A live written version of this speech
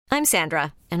I'm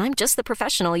Sandra, and I'm just the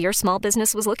professional your small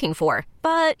business was looking for.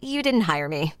 But you didn't hire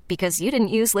me because you didn't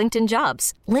use LinkedIn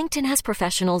Jobs. LinkedIn has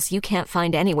professionals you can't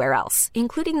find anywhere else,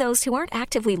 including those who aren't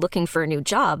actively looking for a new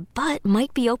job, but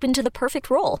might be open to the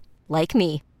perfect role, like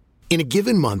me. In a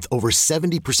given month, over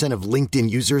 70% of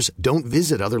LinkedIn users don't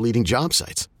visit other leading job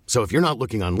sites. So if you're not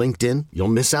looking on LinkedIn, you'll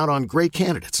miss out on great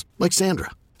candidates like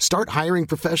Sandra. Start hiring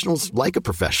professionals like a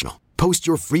professional. Post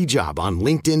your free job on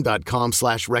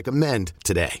linkedin.com/recommend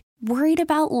today. Worried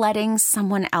about letting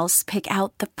someone else pick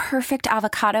out the perfect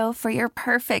avocado for your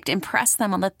perfect impress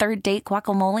them on the third date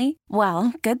guacamole?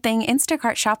 Well, good thing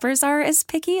Instacart shoppers are as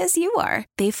picky as you are.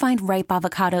 They find ripe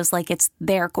avocados like it's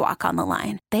their guac on the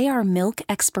line. They are milk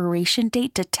expiration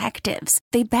date detectives.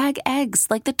 They bag eggs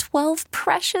like the 12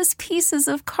 precious pieces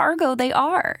of cargo they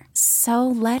are. So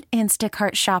let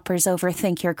Instacart shoppers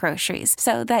overthink your groceries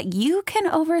so that you can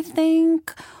overthink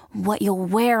what you'll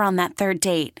wear on that third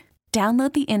date.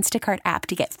 Download the Instacart app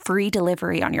to get free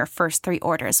delivery on your first 3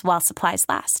 orders while supplies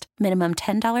last. Minimum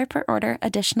 $10 per order.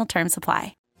 Additional terms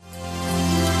apply.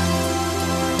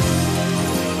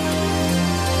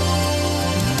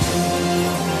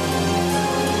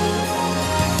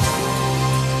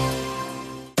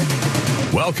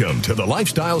 Welcome to the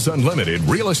Lifestyles Unlimited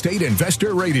Real Estate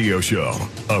Investor Radio Show,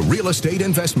 a real estate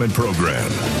investment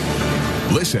program.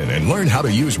 Listen and learn how to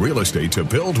use real estate to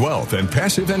build wealth and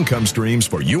passive income streams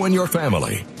for you and your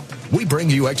family. We bring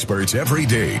you experts every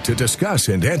day to discuss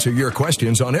and answer your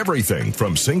questions on everything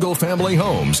from single-family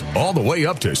homes all the way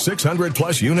up to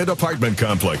 600-plus unit apartment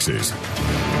complexes.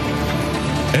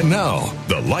 And now,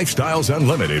 the Lifestyles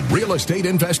Unlimited Real Estate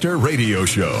Investor Radio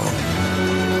Show.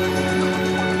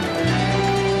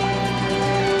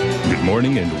 Good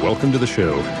morning and welcome to the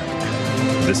show.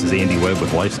 This is Andy Webb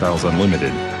with Lifestyles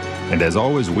Unlimited. And as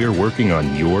always, we're working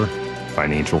on your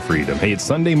financial freedom. Hey, it's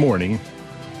Sunday morning,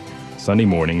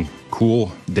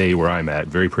 cool day where I'm at,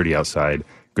 very pretty outside.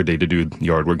 Good day to do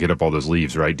yard work, get up all those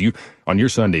leaves, right? On your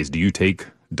Sundays, do you take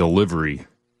delivery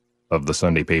of the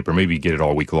Sunday paper? Maybe you get it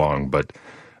all week long, but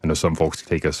I know some folks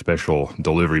take a special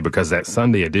delivery because that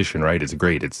Sunday edition, right, is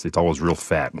great. It's always real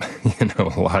fat,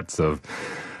 lots of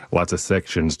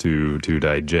sections to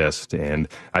digest. And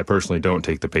I personally don't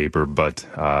take the paper, but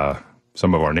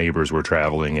some of our neighbors were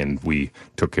traveling and we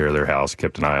took care of their house,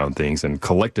 kept an eye on things, and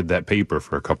collected that paper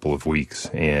for a couple of weeks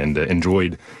and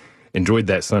enjoyed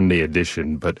that Sunday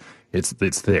edition. But it's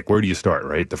thick. Where do you start,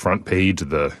 right? The front page,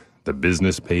 the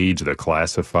business page, the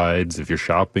classifieds. If you're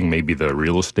shopping, maybe the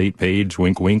real estate page,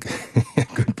 wink, wink,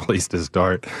 good place to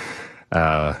start.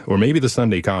 Or maybe the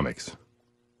Sunday comics,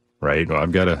 right? Well,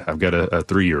 I've got a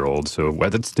 3-year-old, so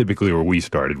that's typically where we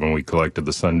started when we collected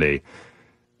the Sunday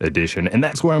edition. And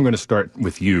that's where I'm going to start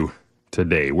with you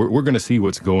today. We're going to see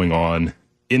what's going on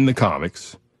in the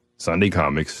comics, Sunday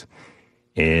comics,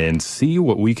 and see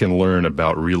what we can learn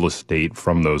about real estate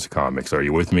from those comics. Are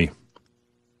you with me?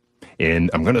 And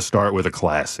I'm going to start with a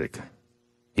classic.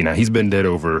 He's been dead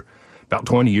over about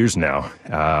 20 years now.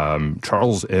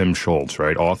 Charles M. Schulz,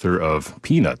 right? Author of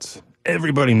Peanuts.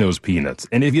 Everybody knows Peanuts.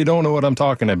 And if you don't know what I'm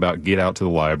talking about, get out to the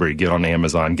library, get on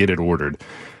Amazon, get it ordered.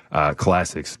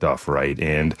 Classic stuff, right?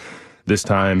 And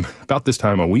about this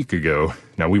time a week ago,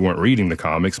 now we weren't reading the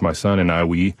comics. My son and I,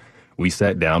 we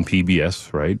sat down,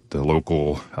 PBS, right? The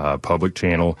local public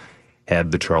channel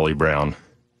had the Charlie Brown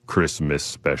Christmas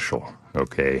special,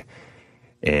 okay?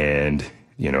 And,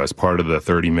 as part of the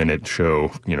 30-minute show,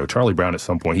 Charlie Brown at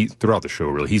some point, throughout the show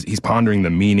really, he's pondering the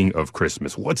meaning of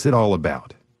Christmas. What's it all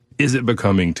about? Is it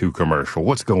becoming too commercial?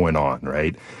 What's going on,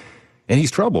 right? And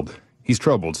he's troubled.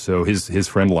 So his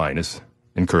friend Linus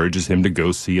encourages him to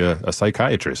go see a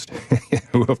psychiatrist,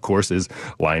 who, of course, is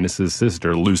Linus's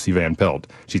sister, Lucy Van Pelt.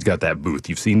 She's got that booth.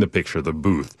 You've seen the picture, the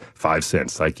booth, 5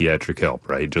 cents, psychiatric help,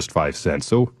 right? Just 5 cents.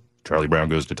 So Charlie Brown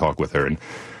goes to talk with her, and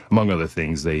among other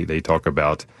things, they talk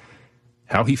about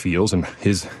how he feels and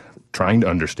his trying to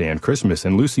understand Christmas.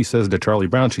 And Lucy says to Charlie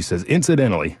Brown, she says,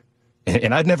 incidentally,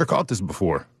 and I'd never caught this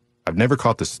before. I've never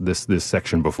caught this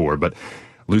section before, but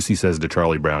Lucy says to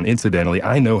Charlie Brown, incidentally,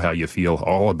 I know how you feel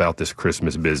all about this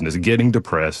Christmas business, getting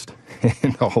depressed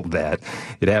and all that.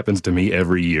 It happens to me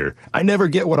every year. I never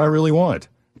get what I really want.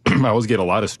 I always get a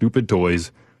lot of stupid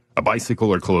toys, a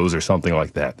bicycle or clothes or something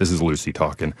like that. This is Lucy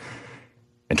talking.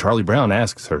 And Charlie Brown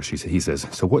asks her, he says,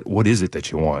 so what is it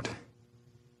that you want?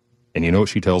 And you know what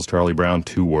she tells Charlie Brown?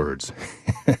 2 words.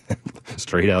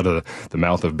 Straight out of the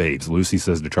mouth of babes. Lucy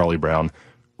says to Charlie Brown,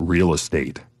 real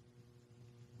estate.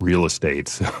 Real estate.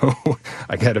 So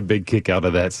I got a big kick out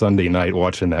of that Sunday night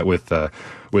watching that with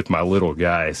my little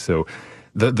guy. So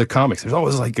the comics, there's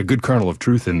always like a good kernel of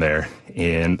truth in there.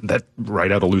 And that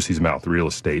right out of Lucy's mouth, real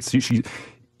estate. So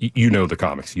you know the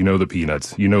comics, you know the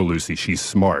Peanuts, you know Lucy. She's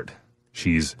smart.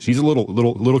 She's a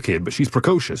little kid, but she's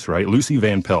precocious, right? Lucy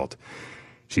Van Pelt.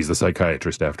 She's the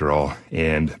psychiatrist after all.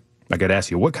 And I got to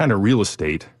ask you, what kind of real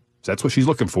estate, that's what she's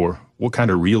looking for, what kind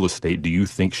of real estate do you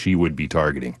think she would be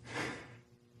targeting?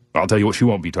 I'll tell you what she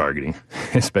won't be targeting,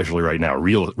 especially right now,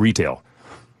 retail,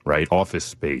 right? Office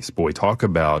space. Boy, talk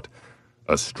about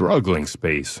a struggling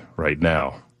space right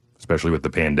now, especially with the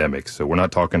pandemic. So we're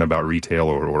not talking about retail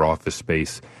or office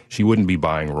space. She wouldn't be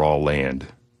buying raw land.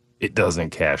 It doesn't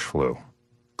cash flow.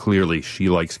 Clearly, she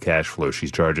likes cash flow.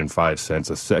 She's charging 5 cents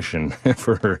a session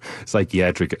for her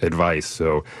psychiatric advice.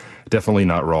 So definitely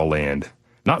not raw land.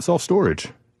 Not self-storage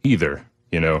either.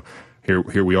 You know,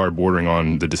 here we are bordering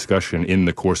on the discussion in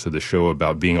the course of the show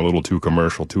about being a little too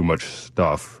commercial, too much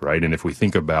stuff, right? And if we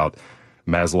think about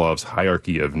Maslow's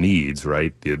hierarchy of needs,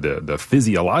 right, the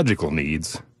physiological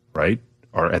needs, right,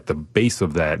 are at the base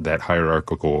of that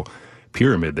hierarchical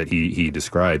pyramid that he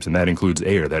describes, and that includes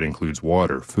air, that includes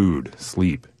water, food,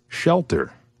 sleep,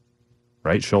 shelter,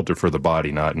 right? Shelter for the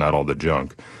body, not all the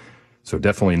junk. So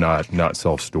definitely not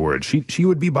self-storage. She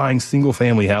would be buying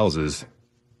single-family houses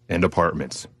and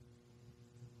apartments,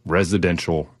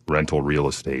 residential rental real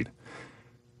estate.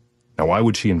 Now, why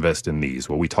would she invest in these?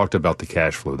 Well, we talked about the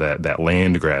cash flow, that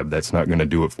land grab, that's not going to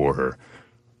do it for her.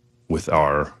 With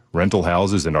our rental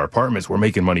houses and our apartments, we're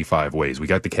making money 5 ways. We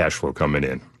got the cash flow coming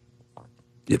in.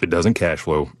 If it doesn't cash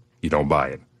flow, you don't buy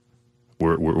it.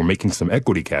 We're making some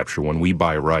equity capture when we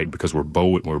buy right because we're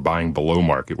buying below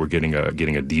market. We're getting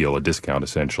a deal, a discount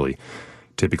essentially,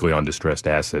 typically on distressed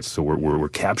assets. So we're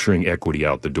capturing equity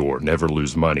out the door. Never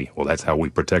lose money. Well, that's how we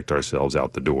protect ourselves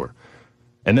out the door.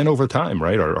 And then over time,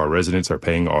 right, our residents are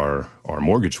paying our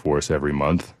mortgage for us every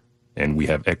month, and we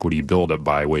have equity buildup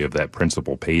by way of that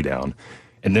principal pay down.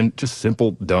 And then just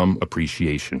simple, dumb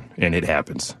appreciation, and it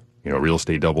happens. You know, real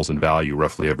estate doubles in value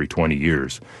roughly every 20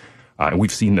 years. And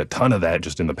we've seen a ton of that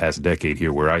just in the past decade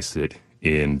here where I sit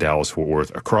in Dallas-Fort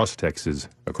Worth, across Texas,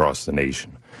 across the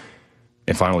nation.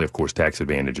 And finally, of course, tax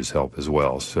advantages help as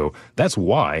well. So that's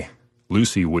why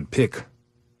Lucy would pick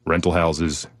rental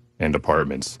houses and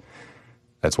apartments.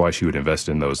 That's why she would invest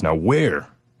in those. Now, where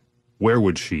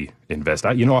would she invest?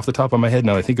 Off the top of my head,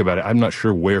 now that I think about it, I'm not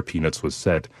sure where Peanuts was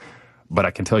set, but I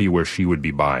can tell you where she would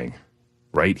be buying.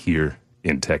 Right here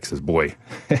in Texas. Boy,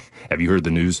 have you heard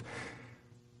the news?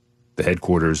 The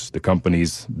headquarters, the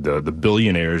companies, the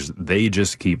billionaires, they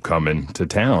just keep coming to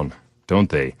town, don't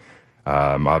they?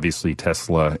 Obviously,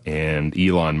 Tesla and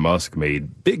Elon Musk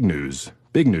made big news.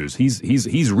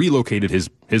 He's relocated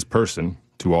his person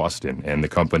to Austin, and the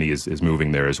company is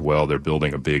moving there as well. They're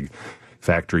building a big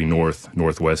factory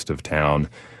northwest of town.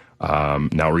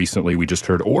 Now, recently, we just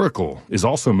heard Oracle is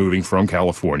also moving from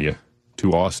California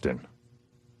to Austin.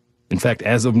 In fact,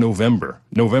 as of November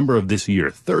of this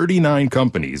year, 39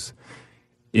 companies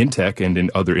in tech and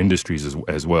in other industries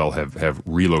as well have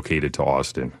relocated to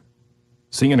Austin.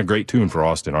 Singing a great tune for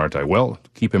Austin, aren't I? Well,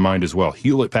 keep in mind as well,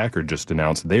 Hewlett-Packard just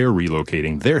announced they're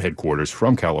relocating their headquarters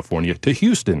from California to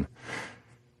Houston.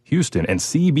 And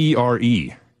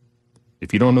CBRE.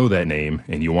 If you don't know that name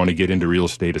and you want to get into real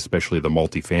estate, especially the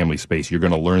multifamily space, you're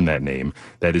going to learn that name.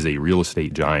 That is a real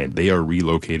estate giant. They are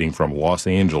relocating from Los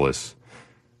Angeles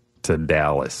to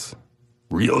Dallas.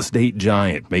 Real estate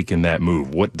giant making that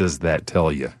move. What does that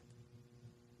tell you?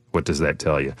 Look,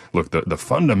 the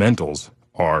fundamentals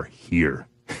are here.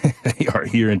 They are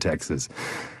here in Texas.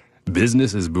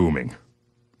 Business is booming.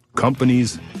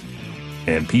 Companies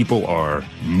and people are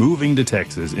moving to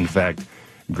Texas. In fact,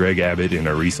 Greg Abbott,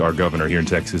 our governor here in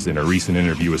Texas, in a recent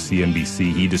interview with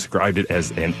CNBC, he described it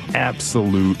as an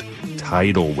absolute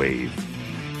tidal wave.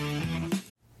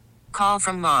 Call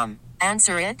from mom.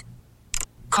 Answer it.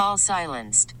 Call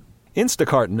silenced.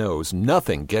 Instacart knows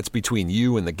nothing gets between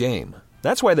you and the game.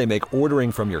 That's why they make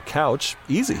ordering from your couch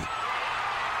easy.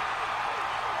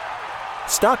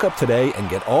 Stock up today and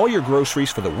get all your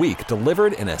groceries for the week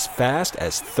delivered in as fast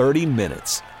as 30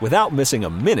 minutes without missing a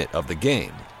minute of the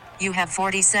game. You have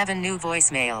 47 new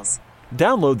voicemails.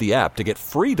 Download the app to get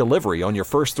free delivery on your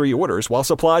first 3 orders while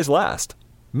supplies last.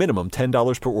 Minimum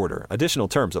 $10 per order. Additional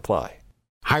terms apply.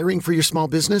 Hiring for your small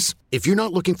business? If you're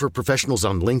not looking for professionals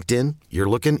on LinkedIn, you're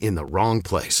looking in the wrong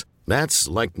place. That's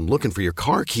like looking for your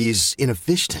car keys in a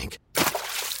fish tank.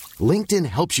 LinkedIn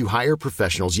helps you hire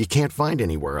professionals you can't find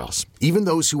anywhere else, even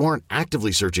those who aren't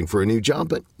actively searching for a new job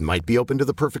but might be open to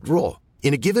the perfect role.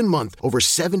 In a given month, over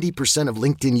 70% of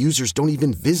LinkedIn users don't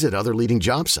even visit other leading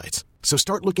job sites. So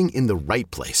start looking in the right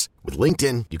place. With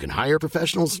LinkedIn, you can hire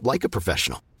professionals like a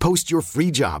professional. Post your free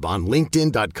job on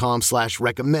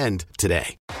linkedin.com/recommend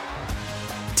today.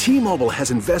 T-Mobile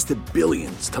has invested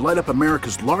billions to light up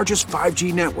America's largest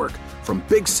 5G network, from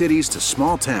big cities to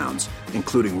small towns,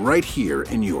 including right here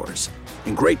in yours.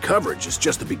 And great coverage is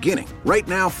just the beginning. Right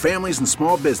now, families and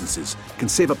small businesses can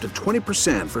save up to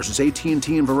 20% versus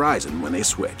AT&T and Verizon when they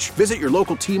switch. Visit your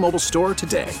local T-Mobile store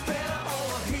today.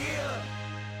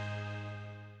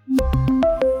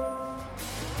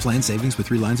 Plan savings with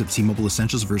 3 lines of T-Mobile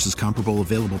Essentials versus comparable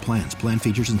available plans. Plan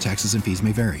features and taxes and fees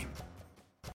may vary.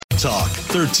 Talk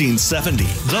 1370,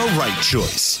 the right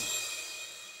choice.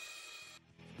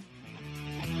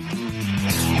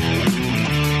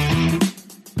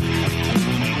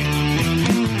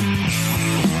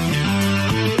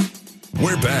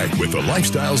 We're back with the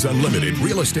Lifestyles Unlimited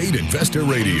Real Estate Investor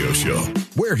Radio Show.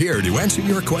 We're here to answer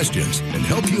your questions and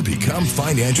help you become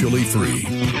financially free.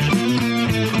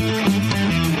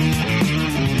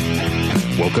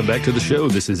 Welcome back to the show.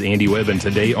 This is Andy Webb, and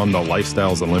today on the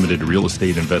Lifestyles Unlimited Real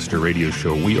Estate Investor Radio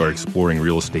Show, we are exploring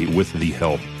real estate with the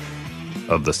help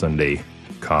of the Sunday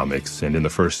comics. And in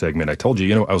the first segment, I told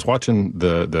you, I was watching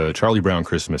the Charlie Brown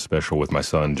Christmas special with my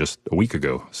son just a week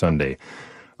ago, Sunday,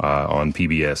 on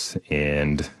PBS,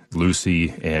 and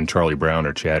Lucy and Charlie Brown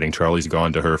are chatting. Charlie's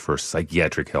gone to her for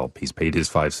psychiatric help. He's paid his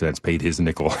 5 cents, paid his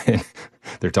nickel, and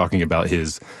they're talking about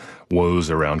his woes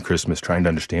around Christmas, trying to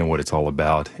understand what it's all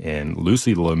about. And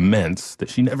Lucy laments that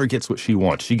she never gets what she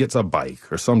wants. She gets a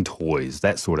bike or some toys,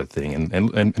 that sort of thing.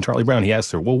 And Charlie Brown, he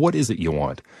asks her, well, what is it you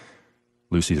want?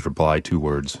 Lucy's reply, 2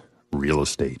 words, real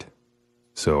estate.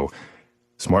 So,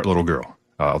 smart little girl.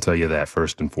 I'll tell you that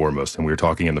first and foremost. And we were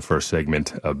talking in the first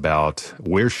segment about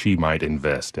where she might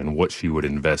invest and what she would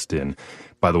invest in.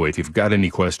 By the way, if you've got any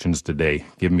questions today,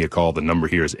 give me a call. The number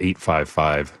here is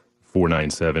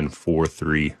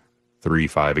 855-497-4335.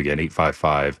 Again,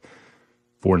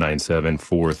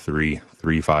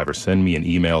 855-497-4335. Or send me an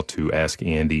email to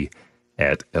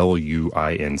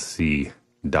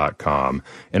askandy@luinc.com.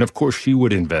 And of course, she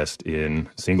would invest in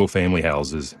single family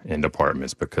houses and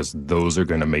apartments because those are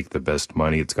going to make the best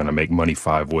money. It's going to make money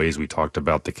 5 ways. We talked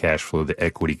about the cash flow, the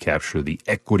equity capture, the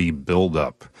equity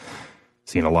buildup.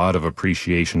 Seen a lot of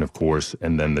appreciation, of course,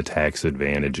 and then the tax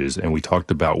advantages. And we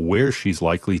talked about where she's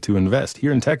likely to invest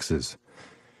here in Texas.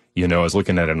 I was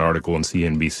looking at an article in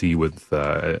CNBC with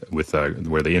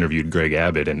where they interviewed Greg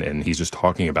Abbott, and he's just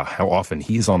talking about how often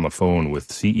he's on the phone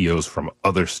with CEOs from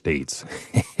other states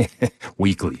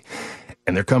weekly.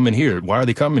 And they're coming here. Why are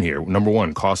they coming here? Number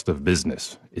one, cost of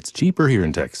business. It's cheaper here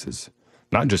in Texas.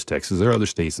 Not just Texas. There are other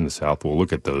states in the South. We'll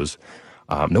look at those.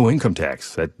 No income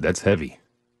tax. That's heavy,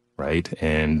 right?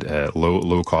 And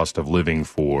low cost of living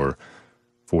for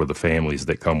the families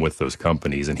that come with those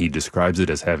companies, and he describes it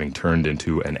as having turned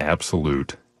into an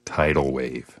absolute tidal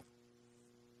wave.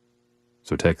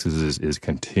 So Texas is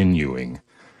continuing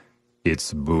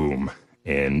its boom,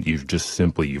 and you've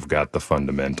got the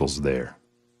fundamentals there.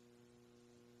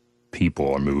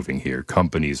 People are moving here.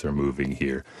 Companies are moving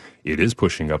here. It is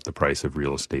pushing up the price of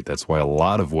real estate. That's why a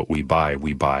lot of what we buy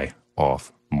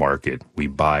off market. We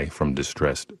buy from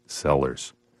distressed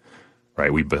sellers.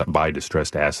 Right? We buy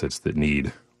distressed assets that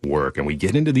need work, and we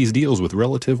get into these deals with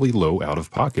relatively low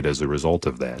out-of-pocket as a result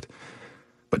of that.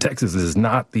 But Texas is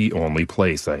not the only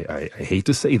place. I hate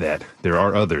to say that. There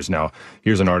are others. Now,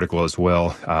 here's an article as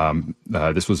well.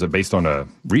 This was based on a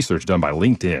research done by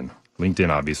LinkedIn. LinkedIn,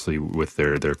 obviously, with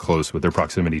their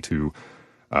proximity to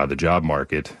the job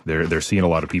market, they're seeing a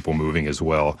lot of people moving as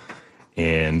well.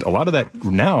 And a lot of that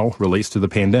now relates to the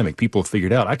pandemic. People have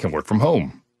figured out, I can work from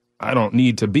home. I don't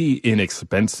need to be in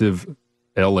expensive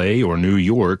LA or New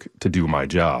York to do my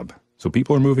job. So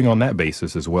people are moving on that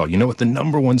basis as well. You know what the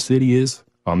number 1 city is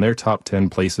on their top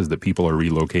 10 places that people are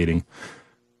relocating?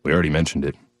 We already mentioned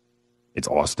it. It's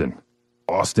Austin.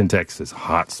 Austin, Texas.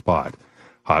 Hot spot.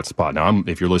 Now,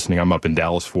 if you're listening, I'm up in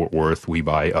Dallas, Fort Worth. We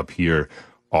buy up here.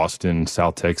 Austin,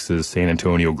 South Texas, San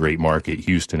Antonio, great market.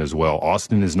 Houston as well.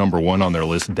 Austin is number 1 on their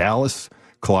list. Dallas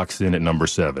clocks in at number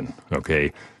 7.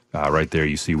 Okay. Right there,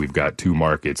 you see we've got 2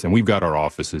 markets, and we've got our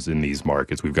offices in these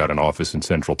markets. We've got an office in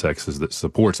Central Texas that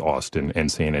supports Austin and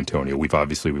San Antonio. We've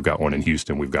got one in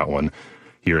Houston. We've got one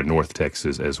here in North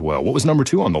Texas as well. What was number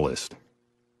 2 on the list?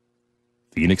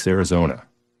 Phoenix, Arizona.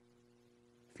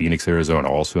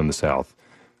 Also in the South.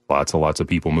 Lots of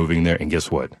people moving there. And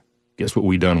guess what? Guess what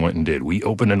we went and did? We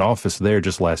opened an office there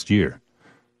just last year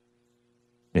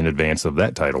in advance of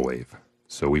that tidal wave.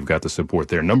 So we've got the support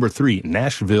there. Number 3,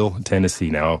 Nashville, Tennessee.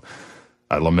 Now,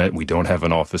 I lament we don't have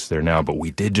an office there now, but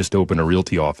we did just open a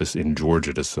realty office in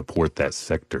Georgia to support that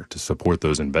sector, to support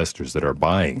those investors that are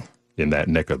buying in that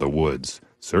neck of the woods.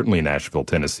 certainly Nashville,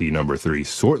 Tennessee, number 3,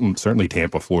 certainly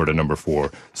Tampa, Florida, number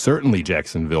 4, certainly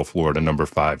Jacksonville, Florida, number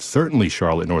 5, certainly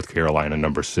Charlotte, North Carolina,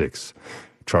 number 6,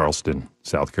 Charleston,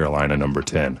 South Carolina, number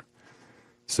 10.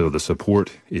 So the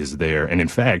support is there. And in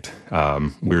fact,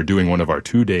 we're doing one of our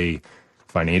 2-day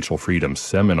financial freedom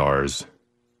seminars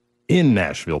in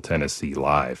Nashville, Tennessee,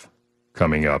 live,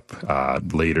 coming up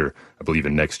later, I believe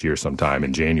in next year sometime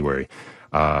in January.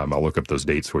 I'll look up those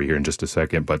dates for you here in just a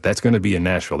second, but that's going to be in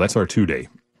Nashville. That's our 2-day,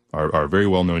 our very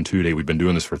well-known 2-day. We've been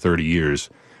doing this for 30 years,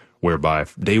 whereby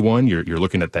day 1, you're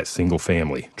looking at that single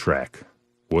family track.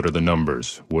 What are the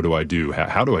numbers? What do I do?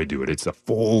 How do I do it? It's a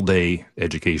full day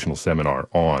educational seminar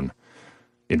on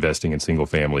investing in single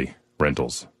family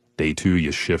rentals. Day 2,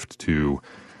 you shift to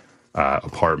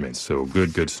apartments. So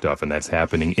good stuff. And that's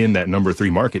happening in that number 3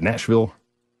 market, Nashville,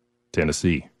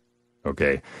 Tennessee.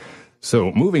 Okay.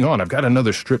 So moving on, I've got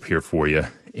another strip here for you,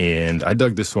 and I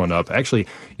dug this one up. Actually,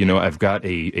 I've got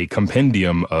a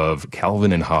compendium of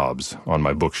Calvin and Hobbes on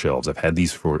my bookshelves. I've had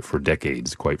these for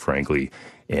decades, quite frankly.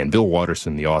 And Bill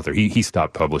Watterson, the author, he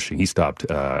stopped publishing. He stopped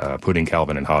putting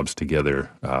Calvin and Hobbes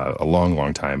together a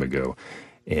long time ago.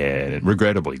 And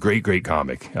regrettably, great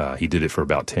comic. He did it for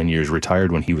about 10 years,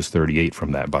 retired when he was 38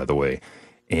 from that, by the way.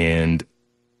 And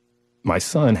my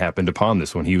son happened upon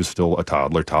this when he was still a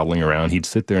toddler, toddling around. He'd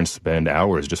sit there and spend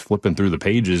hours just flipping through the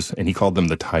pages, and he called them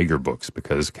the Tiger books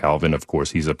because Calvin, of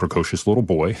course, he's a precocious little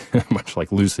boy, much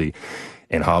like Lucy,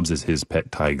 and Hobbes is his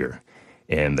pet tiger.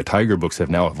 And the Tiger books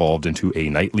have now evolved into a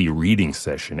nightly reading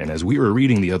session. And as we were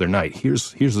reading the other night,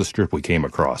 here's the strip we came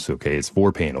across, okay? It's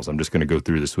 4 panels. I'm just going to go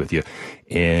through this with you.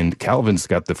 And Calvin's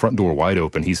got the front door wide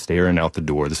open. He's staring out the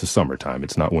door. This is summertime.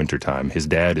 It's not wintertime. His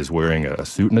dad is wearing a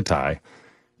suit and a tie,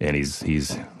 and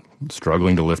he's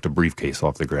struggling to lift a briefcase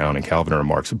off the ground. And Calvin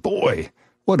remarks, "Boy,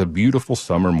 what a beautiful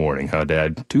summer morning, huh,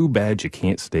 Dad? Too bad you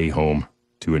can't stay home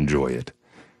to enjoy it."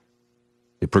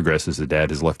 It progresses. The dad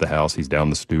has left the house. He's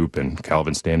down the stoop, and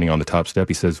Calvin's standing on the top step.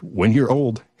 He says, "When you're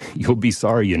old, you'll be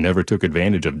sorry you never took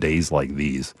advantage of days like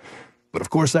these. But of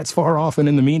course, that's far off, and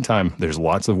in the meantime, there's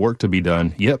lots of work to be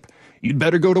done. Yep, you'd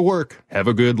better go to work. Have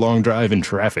a good long drive in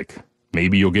traffic.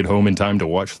 Maybe you'll get home in time to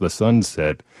watch the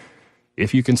sunset.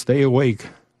 If you can stay awake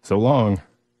so long."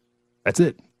 That's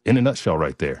it, in a nutshell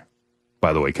right there.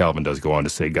 By the way, Calvin does go on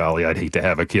to say, "Golly, I'd hate to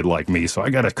have a kid like me, so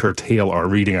I got to curtail our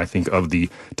reading, I think, of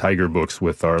the Tiger books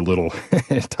with our little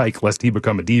tyke, lest he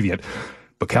become a deviant."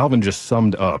 But Calvin just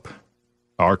summed up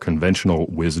our conventional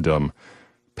wisdom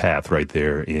path right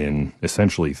there in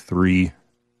essentially 3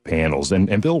 panels.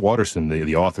 And Bill Watterson,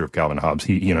 the author of Calvin and Hobbes,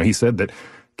 he said that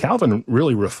Calvin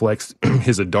really reflects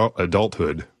his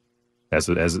adulthood as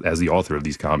the author of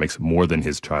these comics more than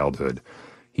his childhood.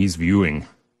 He's viewing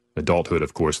adulthood,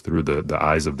 of course, through the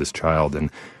eyes of this child. And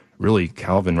really,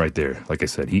 Calvin right there, like I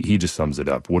said, he just sums it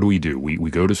up. What do? We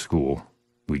go to school,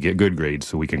 we get good grades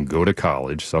so we can go to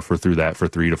college, suffer through that for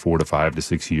 3 to 4 to 5 to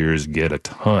 6 years, get a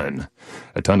ton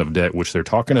of debt, which they're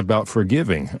talking about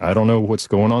forgiving. I don't know what's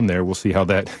going on there. We'll see how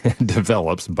that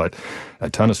develops, but a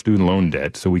ton of student loan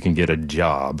debt so we can get a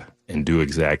job and do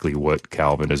exactly what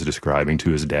Calvin is describing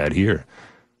to his dad here.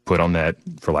 Put on that,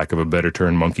 for lack of a better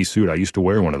term, monkey suit. I used to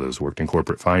wear one of those, worked in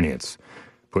corporate finance.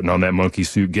 Putting on that monkey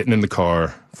suit, getting in the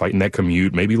car, fighting that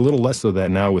commute, maybe a little less of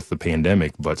that now with the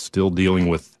pandemic, but still dealing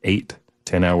with 8,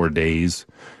 10-hour days,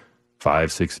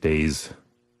 5, 6 days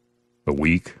a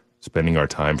week, spending our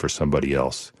time for somebody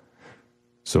else.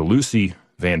 So Lucy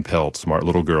Van Pelt, smart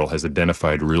little girl, has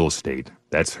identified real estate.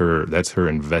 That's her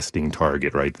investing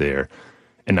target right there.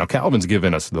 And now Calvin's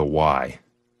given us the why.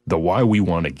 The why we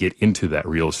want to get into that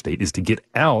real estate is to get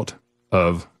out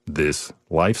of this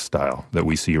lifestyle that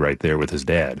we see right there with his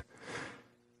dad.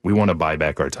 We want to buy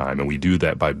back our time, and we do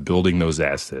that by building those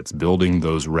assets, building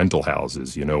those rental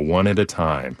houses, one at a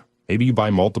time. Maybe you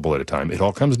buy multiple at a time. It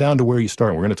all comes down to where you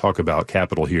start. We're going to talk about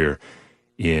capital here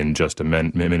in just a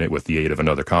minute with the aid of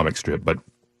another comic strip, but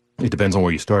it depends on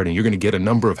where you start, and you're going to get a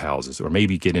number of houses or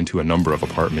maybe get into a number of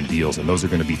apartment deals, and those are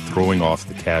going to be throwing off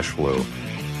the cash flow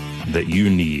that you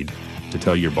need to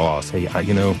tell your boss, "Hey,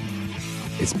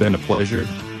 it's been a pleasure.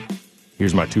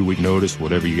 Here's my 2-week notice.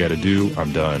 Whatever you got to do,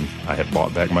 I'm done. I have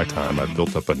bought back my time. I've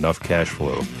built up enough cash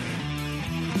flow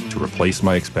to replace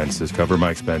my expenses, cover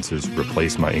my expenses,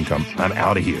 replace my income. I'm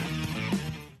out of here."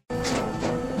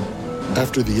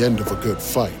 After the end of a good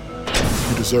fight,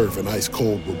 you deserve an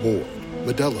ice-cold reward.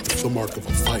 Modelo is the mark of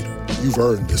a fighter. You've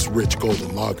earned this rich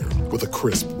golden lager with a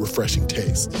crisp, refreshing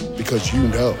taste. Because you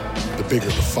know, the bigger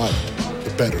the fight, the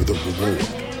better the reward.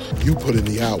 You put in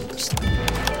the hours,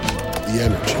 the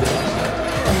energy,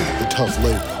 the tough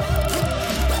labor.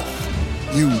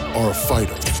 You are a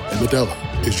fighter, and Modelo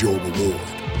is your reward.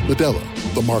 Modelo,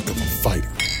 the mark of a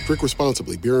fighter. Drink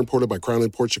responsibly. Beer imported by Crown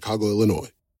Imports, Chicago, Illinois.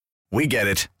 We get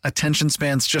it. Attention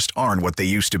spans just aren't what they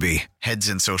used to be. Heads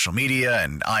in social media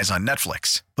and eyes on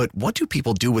Netflix. But what do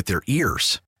people do with their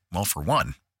ears? Well, for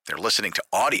one, they're listening to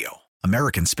audio.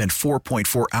 Americans spend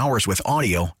 4.4 hours with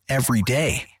audio every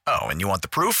day. Oh, and you want the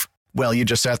proof? Well, you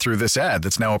just sat through this ad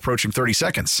that's now approaching 30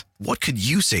 seconds. What could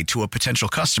you say to a potential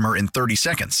customer in 30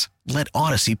 seconds? Let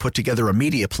Odyssey put together a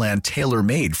media plan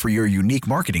tailor-made for your unique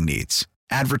marketing needs.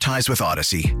 Advertise with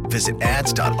Odyssey. Visit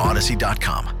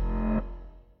ads.odyssey.com.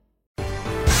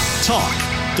 Talk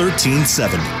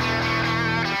 1370.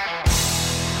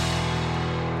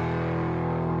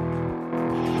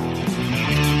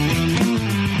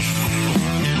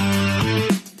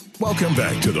 Welcome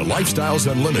back to the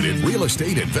Lifestyles Unlimited Real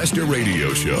Estate Investor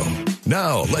Radio Show.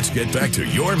 Now, let's get back to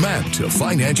your map to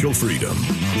financial freedom.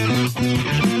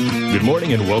 Good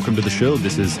morning and welcome to the show.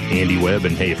 This is Andy Webb.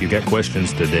 And hey, if you've got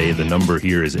questions today, the number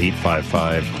here is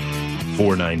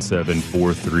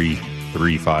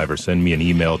 855-497-4335, or send me an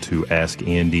email to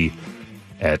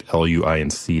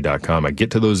askandy@luinc.com. I get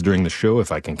to those during the show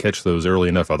if I can catch those early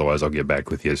enough. Otherwise, I'll get back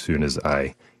with you as soon as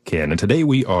I can. And today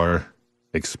we are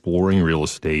exploring real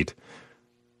estate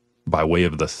by way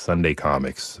of the Sunday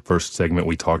comics. First segment,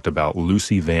 we talked about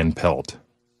Lucy Van Pelt.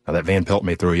 Now, that Van Pelt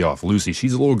may throw you off. Lucy,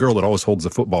 she's a little girl that always holds the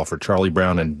football for Charlie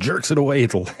Brown and jerks it away at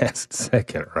the last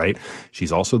second, right?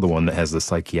 She's also the one that has the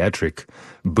psychiatric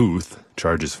booth,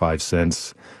 charges 5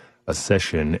 cents a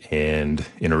session, and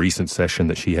in a recent session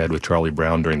that she had with Charlie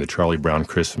Brown during the Charlie Brown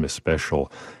Christmas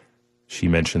special, she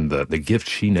mentioned the gift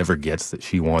she never gets that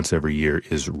she wants every year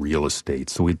is real estate.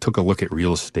 So we took a look at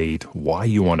real estate, why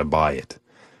you want to buy it,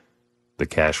 the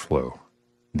cash flow,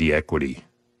 the equity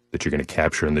that you're going to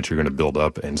capture and that you're going to build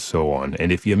up, and so on.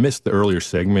 And if you missed the earlier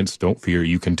segments, don't fear,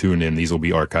 you can tune in. These will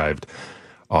be archived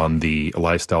on the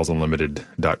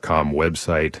lifestylesunlimited.com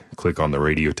website. Click on the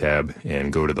radio tab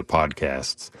and go to the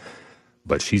podcasts.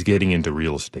 But she's getting into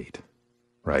real estate,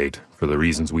 right? For the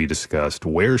reasons we discussed.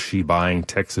 Where is she buying?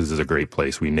 Texas is a great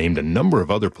place. We named a number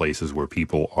of other places where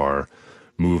people are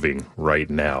moving right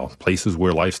now. Places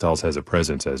where Lifestyles has a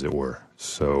presence, as it were.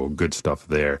 So good stuff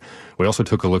there. We also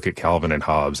took a look at Calvin and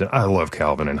Hobbes. And I love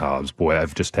Calvin and Hobbes. Boy,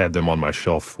 I've just had them on my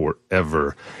shelf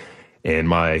forever. And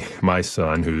my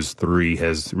son, who's 3,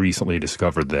 has recently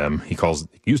discovered them. He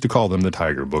used to call them the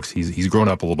Tiger books. He's grown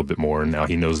up a little bit more, and now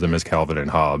he knows them as Calvin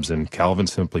and Hobbes. And Calvin,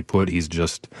 simply put, he's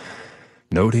just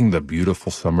noting the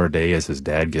beautiful summer day as his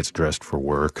dad gets dressed for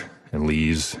work and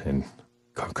leaves, and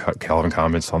Calvin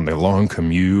comments on the long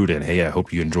commute, and hey, I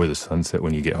hope you enjoy the sunset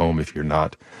when you get home if you're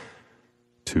not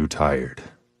too tired.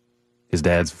 His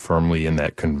dad's firmly in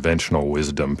that conventional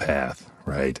wisdom path,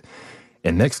 right?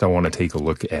 And next I want to take a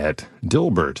look at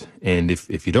Dilbert. And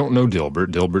if you don't know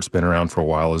Dilbert's been around for a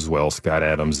while as well. Scott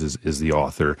Adams is the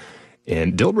author.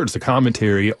 And Dilbert's a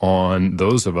commentary on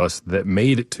those of us that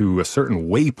made it to a certain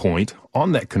waypoint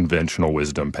on that conventional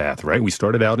wisdom path, right? We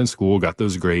started out in school, got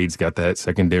those grades, got that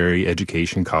secondary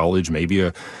education, college, maybe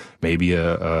a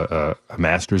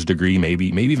master's degree, maybe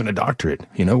even a doctorate.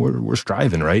 You know, we're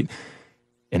striving, right?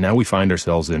 And now we find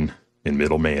ourselves in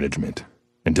middle management.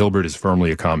 And Dilbert is firmly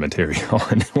a commentary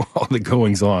on all the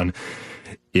goings on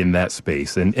in that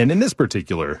space. And in this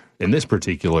particular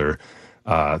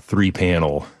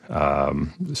 3-panel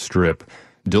strip,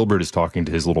 Dilbert is talking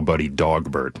to his little buddy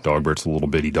Dogbert. Dogbert's a little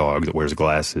bitty dog that wears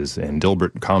glasses, and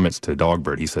Dilbert comments to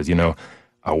Dogbert. He says,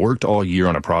 I worked all year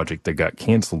on a project that got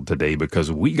canceled today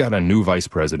because we got a new vice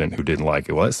president who didn't like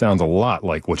it. Well, that sounds a lot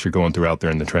like what you're going through out there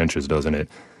in the trenches, doesn't it?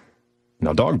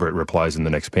 Now, Dogbert replies in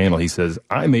the next panel. He says,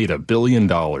 I made $1 billion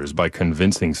by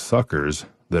convincing suckers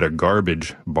that a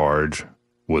garbage barge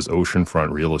was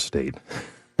oceanfront real estate.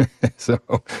 So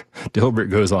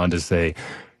Dilbert goes on to say,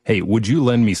 hey, would you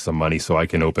lend me some money so I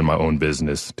can open my own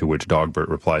business? To which Dogbert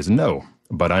replies, no,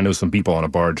 but I know some people on a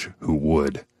barge who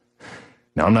would.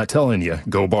 Now, I'm not telling you,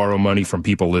 go borrow money from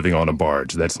people living on a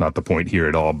barge. That's not the point here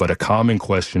at all. But a common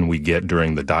question we get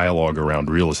during the dialogue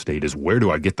around real estate is, where do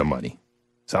I get the money?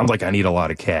 Sounds like I need a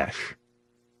lot of cash.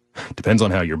 Depends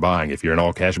on how you're buying. If you're an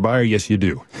all-cash buyer, yes, you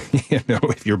do.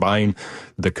 If you're buying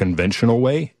the conventional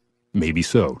way, maybe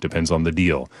so. Depends on the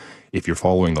deal. If you're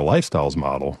following the Lifestyles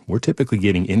model, we're typically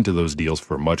getting into those deals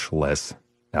for much less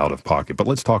out of pocket. But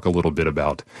let's talk a little bit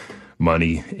about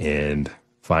money and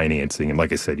financing. And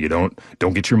like I said, you don't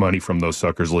get your money from those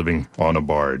suckers living on a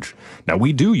barge. Now,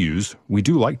 we do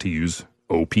like to use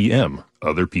OPM,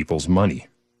 other people's money,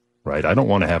 right? I don't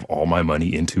want to have all my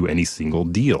money into any single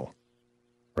deal.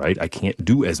 right? I can't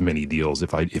do as many deals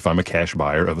if I'm a cash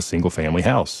buyer of a single family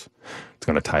house. It's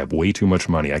going to tie up way too much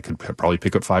money. I could probably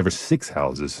pick up 5 or 6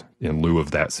 houses in lieu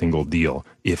of that single deal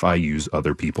if I use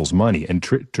other people's money. And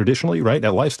traditionally, right,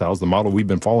 at Lifestyles, the model we've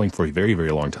been following for a very,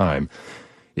 very long time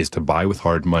is to buy with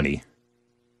hard money.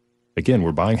 Again,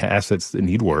 we're buying assets that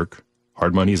need work.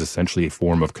 Hard money is essentially a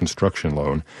form of construction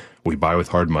loan. We buy with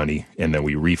hard money, and then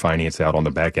we refinance out on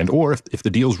the back end. Or if the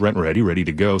deal's rent ready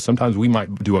to go, sometimes we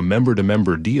might do a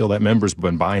member-to-member deal. That member's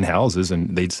been buying houses,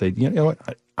 and they'd say, you know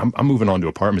what, I'm moving on to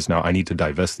apartments now. I need to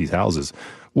divest these houses.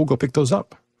 We'll go pick those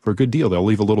up for a good deal. They'll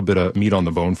leave a little bit of meat on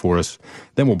the bone for us.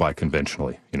 Then we'll buy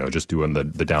conventionally, just doing the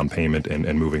down payment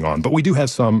and moving on. But we do have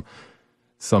some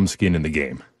skin in the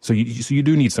game. So you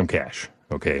do need some cash.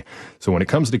 Okay, so when it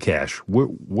comes to cash,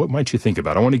 what might you think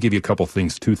about? I want to give you a couple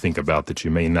things to think about that you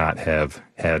may not have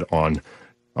had in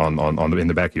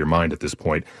the back of your mind at this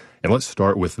point. And let's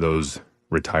start with those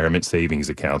retirement savings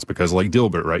accounts, because like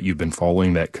Dilbert, right, you've been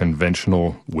following that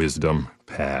conventional wisdom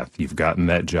path. You've gotten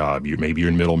that job. Maybe you're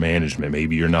in middle management,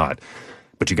 maybe you're not,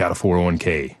 but you got a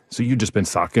 401k. So you've just been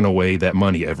socking away that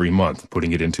money every month,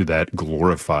 putting it into that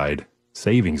glorified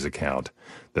savings account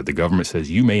that the government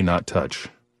says you may not touch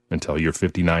until you're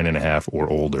 59 and a half or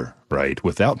older, right?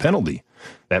 Without penalty.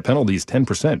 That penalty is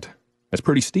 10%. That's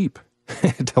pretty steep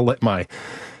to let my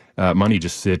money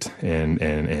just sit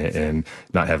and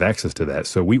not have access to that.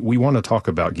 So we want to talk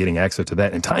about getting access to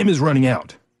that. And time is running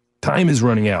out. Time is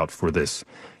running out for this.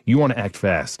 You want to act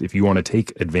fast if you want to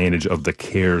take advantage of the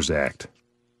CARES Act.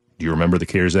 Do you remember the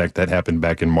CARES Act? That happened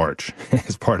back in March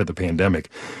as part of the pandemic.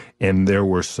 And there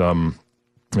were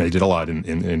they did a lot in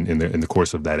the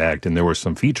course of that act, and there were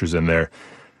some features in there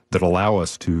that allow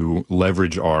us to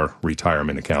leverage our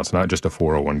retirement accounts, not just a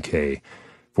 401k.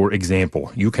 For example,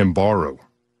 you can borrow.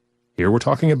 Here we're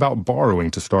talking about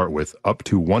borrowing to start with up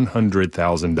to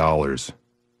 $100,000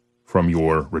 from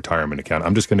your retirement account.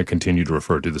 I'm just going to continue to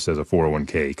refer to this as a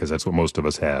 401k because that's what most of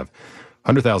us have.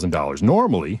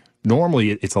 $100,000.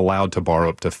 Normally it's allowed to borrow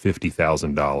up to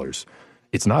 $50,000.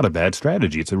 It's not a bad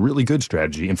strategy. It's a really good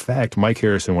strategy. In fact, Mike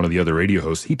Harrison, one of the other radio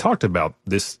hosts, he talked about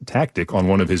this tactic on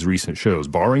one of his recent shows,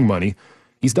 borrowing money.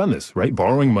 He's done this, right?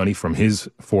 Borrowing money from his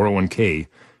 401k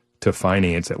to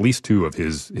finance at least 2 of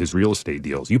his real estate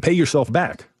deals. You pay yourself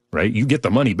back, right? You get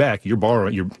the money back. You're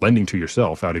lending to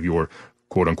yourself out of your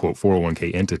quote unquote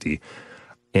 401k entity.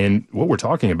 And what we're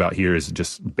talking about here is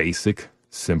just basic,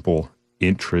 simple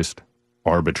interest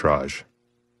arbitrage.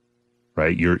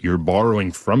 Right, you're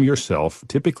borrowing from yourself,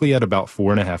 typically at about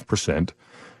 4.5%.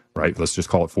 Right, let's just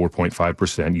call it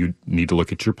 4.5%. You need to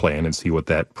look at your plan and see what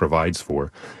that provides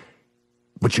for.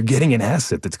 But you're getting an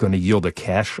asset that's going to yield a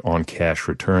cash-on-cash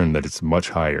return that it's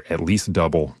much higher, at least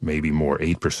double, maybe more,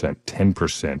 8%,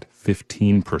 10%,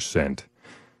 15%,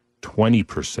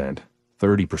 20%,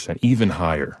 30%, even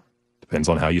higher. Depends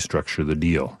on how you structure the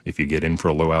deal. If you get in for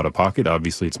a low out-of-pocket,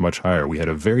 obviously it's much higher. We had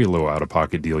a very low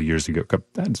out-of-pocket deal years ago.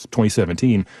 That's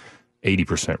 2017,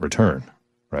 80% return,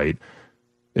 right?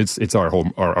 It's our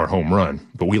home run,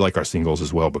 but we like our singles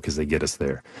as well because they get us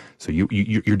there. So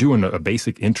you're doing a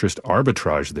basic interest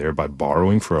arbitrage there by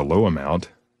borrowing for a low amount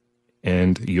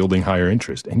and yielding higher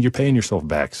interest, and you're paying yourself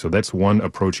back. So that's one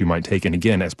approach you might take. And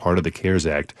again, as part of the CARES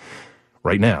Act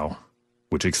right now,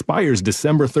 which expires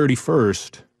December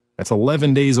 31st, that's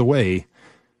 11 days away.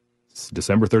 It's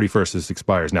December 31st, this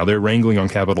expires. Now, they're wrangling on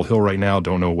Capitol Hill right now.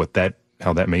 Don't know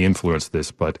how that may influence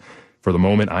this, but for the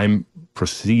moment, I'm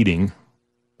proceeding,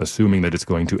 assuming that it's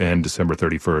going to end December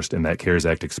 31st, and that CARES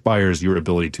Act expires. Your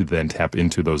ability to then tap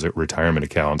into those retirement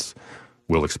accounts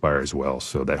will expire as well.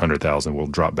 So that $100,000 will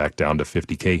drop back down to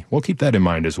 $50K. We'll keep that in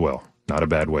mind as well. Not a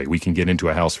bad way. We can get into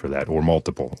a house for that, or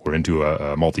multiple, or into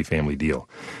a multifamily deal.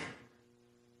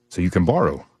 So you can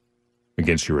borrow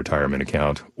against your retirement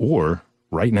account, or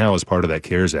right now as part of that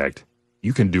CARES Act,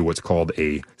 you can do what's called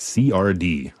a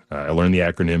CRD. I learned the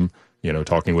acronym,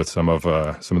 talking with some of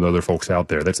the other folks out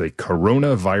there. That's a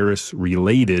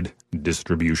coronavirus-related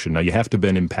distribution. Now, you have to have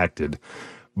been impacted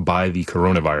by the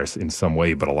coronavirus in some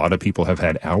way, but a lot of people have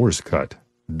had hours cut.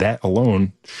 That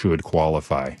alone should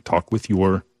qualify. Talk with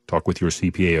your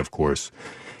CPA, of course,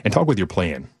 and talk with your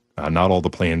plan. Not all the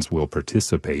plans will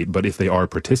participate, but if they are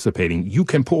participating, you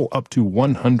can pull up to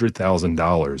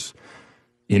 $100,000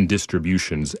 in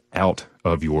distributions out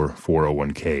of your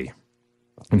 401k.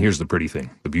 And here's the pretty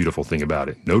thing, the beautiful thing about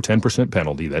it. No 10%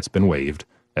 penalty. That's been waived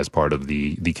as part of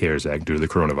the CARES Act due to the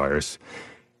coronavirus.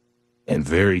 And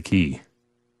very key,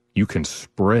 you can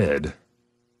spread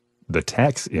the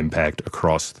tax impact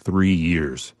across 3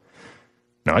 years.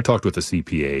 Now, I talked with a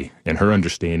CPA, and her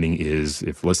understanding is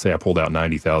if, let's say I pulled out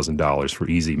 $90,000 for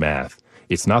easy math,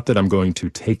 It's not that I'm going to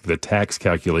take the tax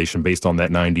calculation based on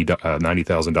that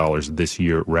 $90,000 this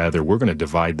year. Rather, we're going to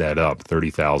divide that up,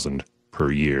 $30,000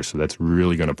 per year. So that's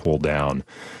really going to pull down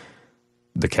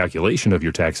the calculation of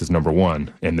your taxes, number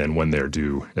one, and then when they're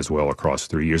due as well across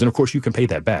 3 years. And of course, you can pay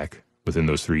that back within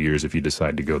those 3 years if you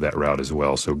decide to go that route as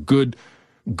well. So good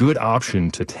option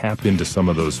to tap into some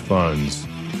of those funds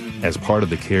as part of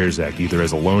the CARES Act, either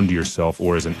as a loan to yourself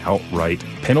or as an outright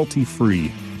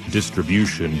penalty-free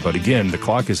distribution. But again, the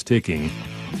clock is ticking.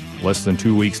 Less than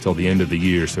 2 weeks till the end of the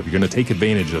year. So if you're going to take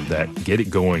advantage of that, get it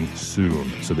going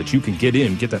soon so that you can get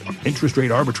that interest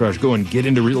rate arbitrage going, get